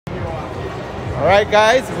All right,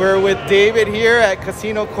 guys, we're with David here at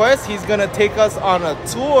Casino Quest. He's gonna take us on a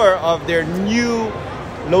tour of their new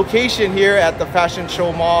location here at the Fashion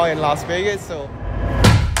Show Mall in Las Vegas. So.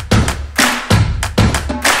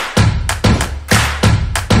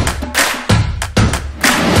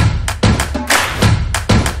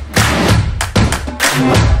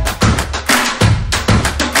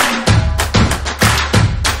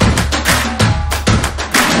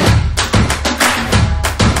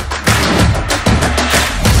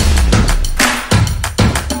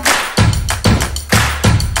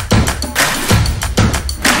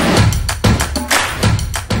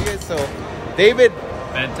 David.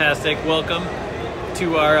 Fantastic. Welcome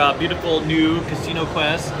to our beautiful new Casino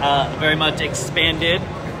Quest. Very much expanded,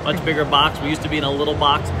 much bigger box. We used to be in a little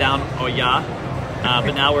box down Oya,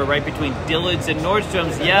 but now we're right between Dillard's and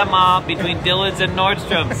Nordstrom's. Yeah, Ma, between Dillard's and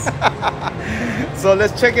Nordstrom's. So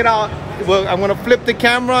let's check it out. Well, I'm going to flip the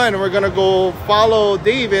camera and we're going to go follow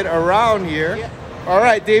David around here. Yeah. All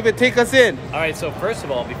right, David, take us in. All right, so first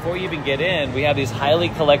of all, before you even get in, we have these highly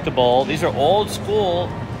collectible, these are old school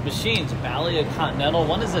machines. Valley of Continental.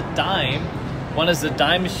 One is a dime. One is a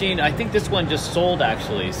dime machine. I think this one just sold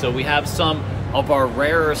actually. So we have some of our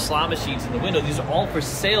rarer slot machines in the window. These are all for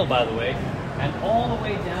sale, by the way. And all the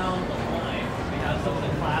way down the line, we have some of the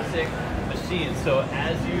classic machines. So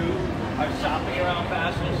as you are shopping around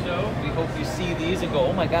Fashion Show, we hope you see these and go,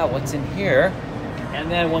 oh my God, what's in here? And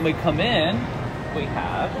then when we come in, we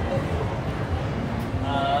have,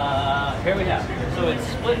 here we have. So it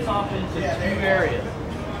splits off into two areas.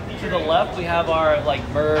 To the left, we have our like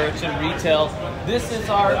merch and retail. This is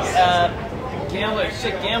our gambler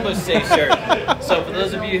say shirt. So for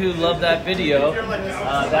those of you who love that video,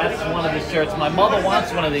 that's one of the shirts. My mother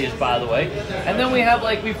wants one of these, by the way. And then we have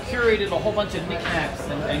we've curated a whole bunch of knickknacks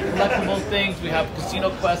and collectible things. We have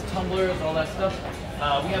Casino Quest tumblers, all that stuff.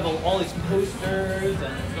 We have all these posters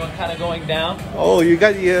and kind of going down. Oh, you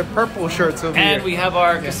got your purple shirts over here. And we have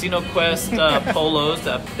our Casino Quest polos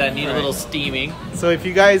that need a little steaming. So if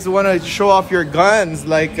you guys want to show off your guns,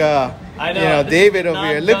 like I know, David over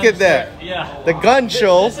here, look at that. Yeah. The gun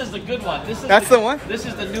show. This is the good one. That's the one? This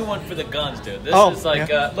is the new one for the guns, dude. This is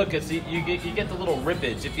look, you get the little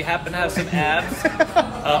ribbage. If you happen to have some abs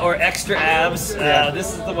or extra abs,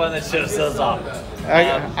 this is the one that shows those off.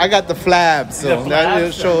 I got the flabs, so that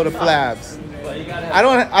will show the flabs. I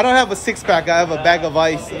don't have a six-pack. I have a bag of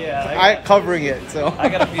ice covering it. So I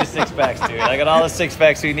got a few six-packs, dude. I got all the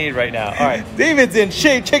six-packs we need right now. All right. David's in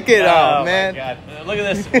shape. Check it out, man. My God. Look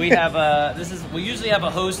at this. We have we usually have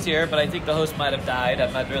a host here, but I think the host might have died.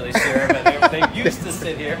 I'm not really sure, but they used to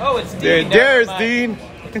sit here. Oh, it's Dean. There's Dean.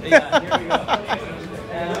 Yeah, here we go.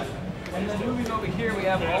 And then moving over here, we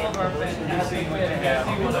have all of our fantastic one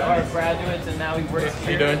of our graduates, and now he works here.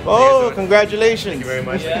 How you doing? Oh, congratulations. Thank you very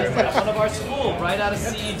much. Yes, one of our school, right out of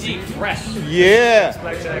CEG, fresh. Yeah.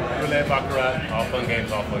 Blackjack, roulette, baccarat, all fun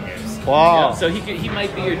games, all fun games. Wow. Yeah, so he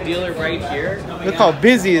might be your dealer right here. Look how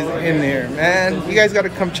busy is in here, man. You guys got to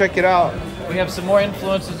come check it out. We have some more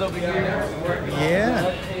influencers over here.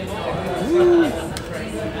 Yeah.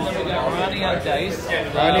 Ronnie on dice.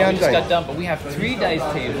 Ronnie on we just dice. got done, but we have 3 dice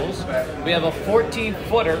tables. We have a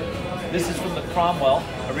 14-footer. This is from the Cromwell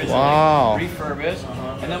originally, wow. refurbished.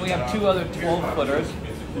 And then we have 2 other 12-footers.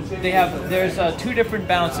 There's 2 different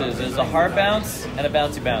bounces. There's a hard bounce and a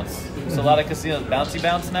bouncy bounce. So a lot of casinos bouncy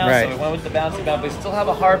bounce now. Right. So we went with the bouncy bounce. We still have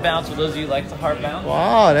a hard bounce for those of you who like the hard bounce.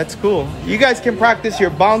 Wow, that's cool. You guys can practice your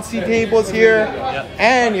bouncy tables here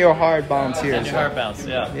and your hard bounce here. And your hard bounce,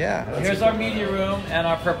 yeah. Yeah. Here's our media room and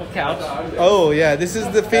our purple couch. Oh, yeah. This is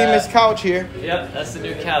the famous couch here. Yep, that's the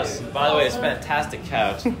new couch. By the way, it's a fantastic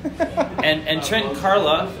couch. and Trent and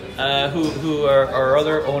Carla, who are our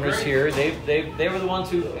other owners here, they were the ones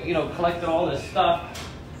who collected all this stuff.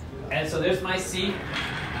 And so there's my seat.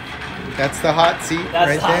 That's the hot seat. That's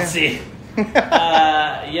right the hot there. seat.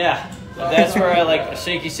 Yeah. That's where I like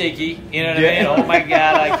shaky. You know what I mean? Oh my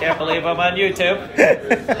God, I can't believe I'm on YouTube.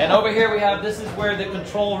 And over here we have, this is where the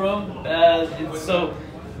control room. So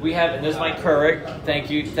we have, and there's my Keurig. Thank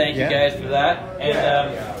you guys for that.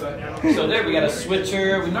 And so there we got a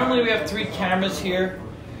switcher. Normally we have 3 cameras here.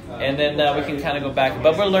 And then we can kind of go back.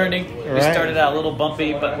 But we're learning. Right. We started out a little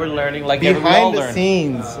bumpy, but we're learning like we all learn. Behind the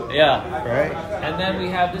scenes. Yeah. Right. And then we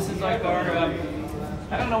have, this is like our,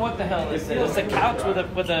 I don't know what the hell this is. It's a couch with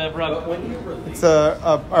a rug. It's our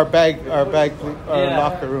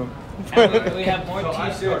locker room. And we have more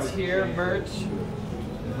t-shirts here, merch,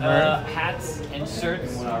 hats and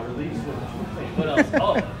shirts. What else?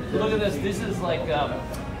 Oh, look at this. This is like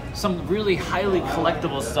some really highly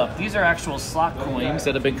collectible stuff. These are actual slot coins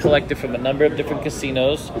that have been collected from a number of different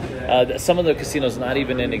casinos. Some of the casinos not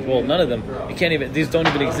even in, well, none of them, you can't even, these don't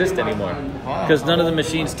even exist anymore. Because none of the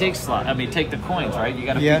machines take take the coins, right? You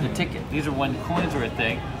got to pay the ticket. These are when coins were a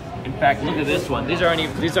thing. In fact, look at this one. These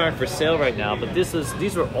aren't for sale right now, but these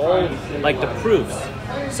are all like the proofs.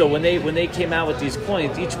 So when they came out with these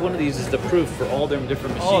coins, each one of these is the proof for all their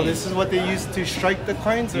different machines. Oh, this is what they used to strike the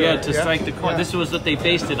coins? Yeah, to strike the coin. Yeah. This was what they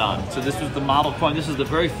based it on. So this was the model coin. This is the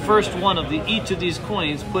very first one of each of these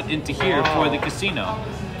coins put into here for the casino.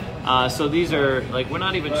 So these are, like, we're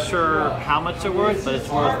not even sure how much they're worth, but it's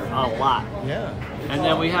worth a lot. Yeah. And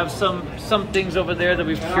then we have some things over there that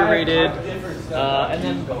we've curated. And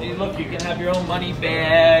then, look, you can have your own money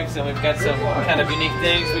bags, and we've got some kind of unique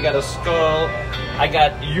things. We got a skull. I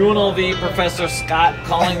got UNLV Professor Scott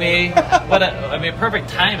calling me. What I mean, perfect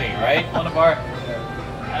timing, right? One of our...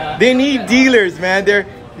 they need dealers, man.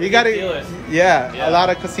 You gotta... Dealers. Yeah, a lot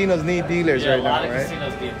of casinos need dealers right now, right? A lot of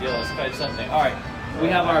casinos need dealers. Quite something. All right. We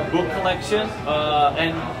have our book collection,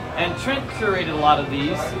 and Trent curated a lot of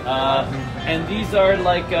these, and these are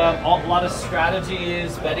like a lot of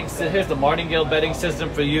strategies, betting. Here's the martingale betting system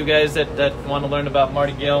for you guys that want to learn about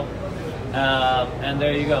martingale, and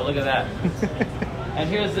there you go. Look at that. And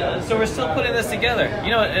here's so we're still putting this together.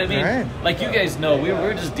 You know, I mean, like you guys know,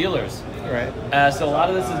 we're just dealers, right? So a lot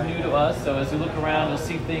of this is new to us. So as we look around, you'll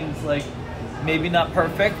see things like maybe not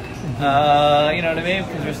perfect. You know what I mean?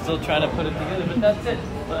 Because we're still trying to put it together, but that's it.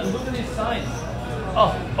 But look at these signs.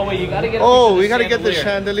 Oh wait, you gotta get. We gotta get the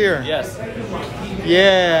chandelier. Yes.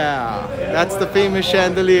 Yeah, that's the famous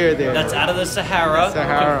chandelier there. That's out of the Sahara.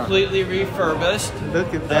 Completely refurbished.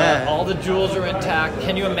 Look at that. All the jewels are intact.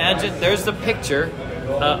 Can you imagine? There's the picture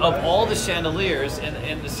of all the chandeliers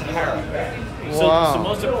in the Sahara. So the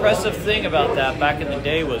most impressive thing about that back in the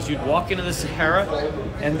day was you'd walk into the Sahara,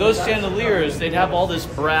 and those chandeliers, they'd have all this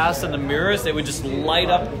brass and the mirrors, they would just light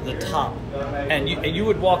up the top. And you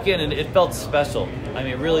would walk in and it felt special. I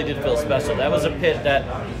mean, it really did feel special. That was a pit that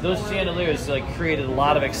those chandeliers like created a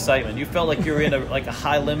lot of excitement. You felt like you were in a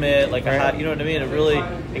high limit, like a high, you know what I mean? A really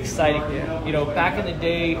exciting, you know, back in the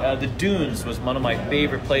day, the Dunes was one of my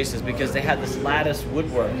favorite places because they had this lattice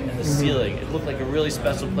woodwork in the ceiling. It looked like a really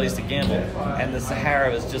special place to gamble. And the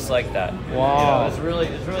Sahara was just like that. Wow. You know,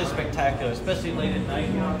 it's really spectacular, especially late at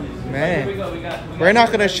night. Man. Here we go. We're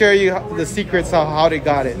not gonna share you the secrets of how they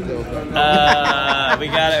got it, though. We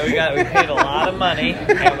got it. We paid a lot of money,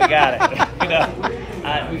 and we got it. You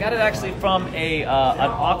know, we got it actually from an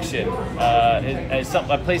auction,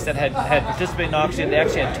 a place that had participated in an auction. They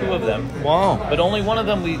actually had two of them. Wow. But only one of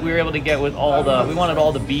them we were able to get with we wanted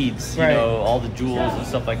all the beads, you know, all the jewels and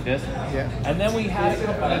stuff like this. Yeah. And then we had a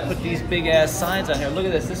company put these big ass signs on here. Look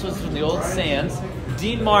at this. This was from the old Sands.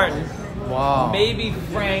 Dean Martin. Wow. Maybe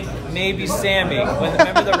Frank, maybe Sammy.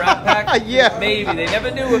 Remember the Rat Pack? Yeah. Maybe. They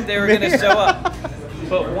never knew if they were going to show up.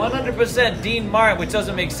 But 100% Dean Martin, which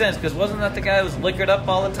doesn't make sense, because wasn't that the guy who was liquored up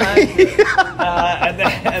all the time?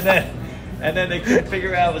 And then they couldn't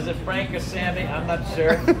figure out, was it Frank or Sammy? I'm not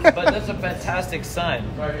sure. But that's a fantastic sign.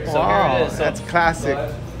 So wow, here it is. So, that's classic.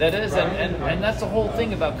 That is, and that's the whole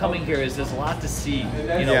thing about coming here is there's a lot to see.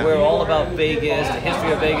 You know, we're all about Vegas, the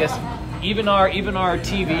history of Vegas. Even our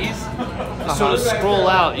TVs sort of scroll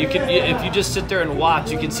out. You can, if you just sit there and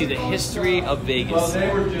watch, you can see the history of Vegas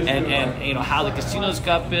and you know how the casinos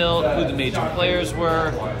got built, who the major players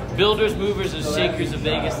were, builders, movers, and shakers of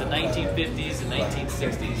Vegas, the 1950s and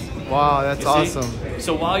 1960s. Wow, that's awesome.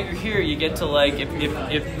 So while you're here, you get to like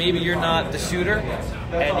if maybe you're not the shooter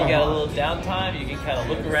and you got a little downtime, you can kind of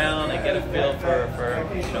look around and get a feel for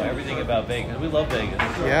you know everything about Vegas. We love Vegas.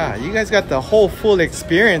 Yeah, you guys got the whole full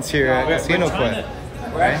experience here at Casino Quest.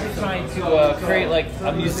 We're actually trying to create like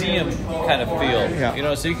a museum kind of feel. Yeah. You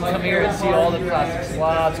know, so you can come here and see all the classic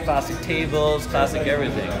slots, classic tables, classic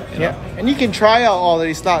everything. You know? Yeah, and you can try out all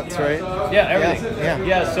these slots, right? Yeah, everything.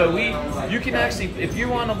 Yeah. So you can actually, if you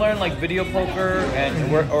want to learn like video poker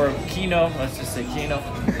or Keno, let's just say Keno.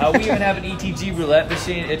 We even have an ETG roulette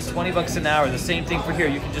machine. It's $20 an hour. The same thing for here.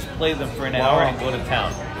 You can just play them for an hour and go to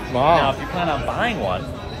town. Wow. Now, if you plan on buying one,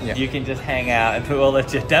 you can just hang out and we'll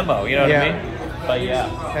let you demo. You know what I mean? But yeah,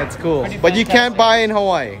 that's cool. But you can't buy in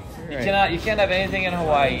Hawaii. You cannot. You can't have anything in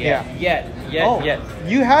Hawaii yet. Yet.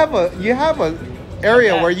 You have a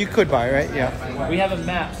area where you could buy, right? Yeah. We have a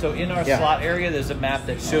map. So in our slot area, there's a map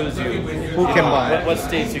that shows you who can buy, what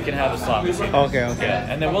states you can have a slot machine. Okay.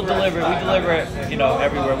 Yeah. And then we'll deliver. We deliver it, you know,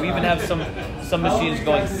 everywhere. We even have some machines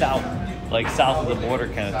going south, like south of the border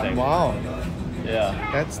kind of thing. Wow. Yeah.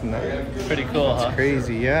 That's nice. Pretty cool, That's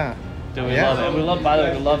crazy. Yeah. Dude, we love it. And we love, by the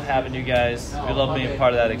way, we love having you guys. We love being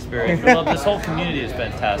part of that experience. We love this whole community is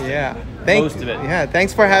fantastic. Yeah. Most of it. Yeah,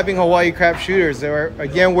 thanks for having Hawaii Craft Shooters.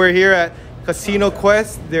 Again, we're here at Casino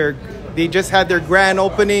Quest. They just had their grand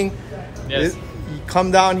opening. Yes. You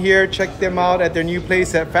come down here, check them out at their new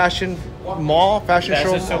place at Fashion Show Mall,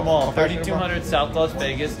 3200 South Las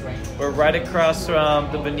Vegas. We're right across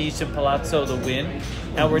from the Venetian Palazzo, the Wynn,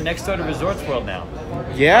 and we're next door to Resorts World now.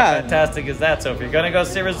 Yeah. How fantastic is that? So if you're gonna go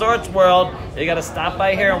see Resorts World, you gotta stop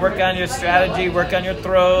by here and work on your strategy, work on your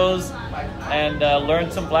throws, and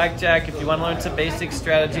learn some blackjack. If you want to learn some basic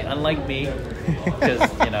strategy, unlike me,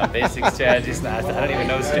 because basic strategy is not. I don't even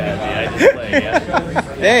know strategy. I just play. Yeah.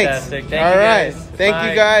 Thanks. Fantastic. All right. Thank Bye.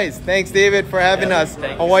 you guys. Thanks, David, for having us.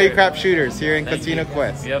 Thank you, Hawaii sir. Craft Shooters here in Thank Casino you.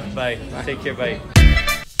 Quest. Yep. Bye. Take care. Bye.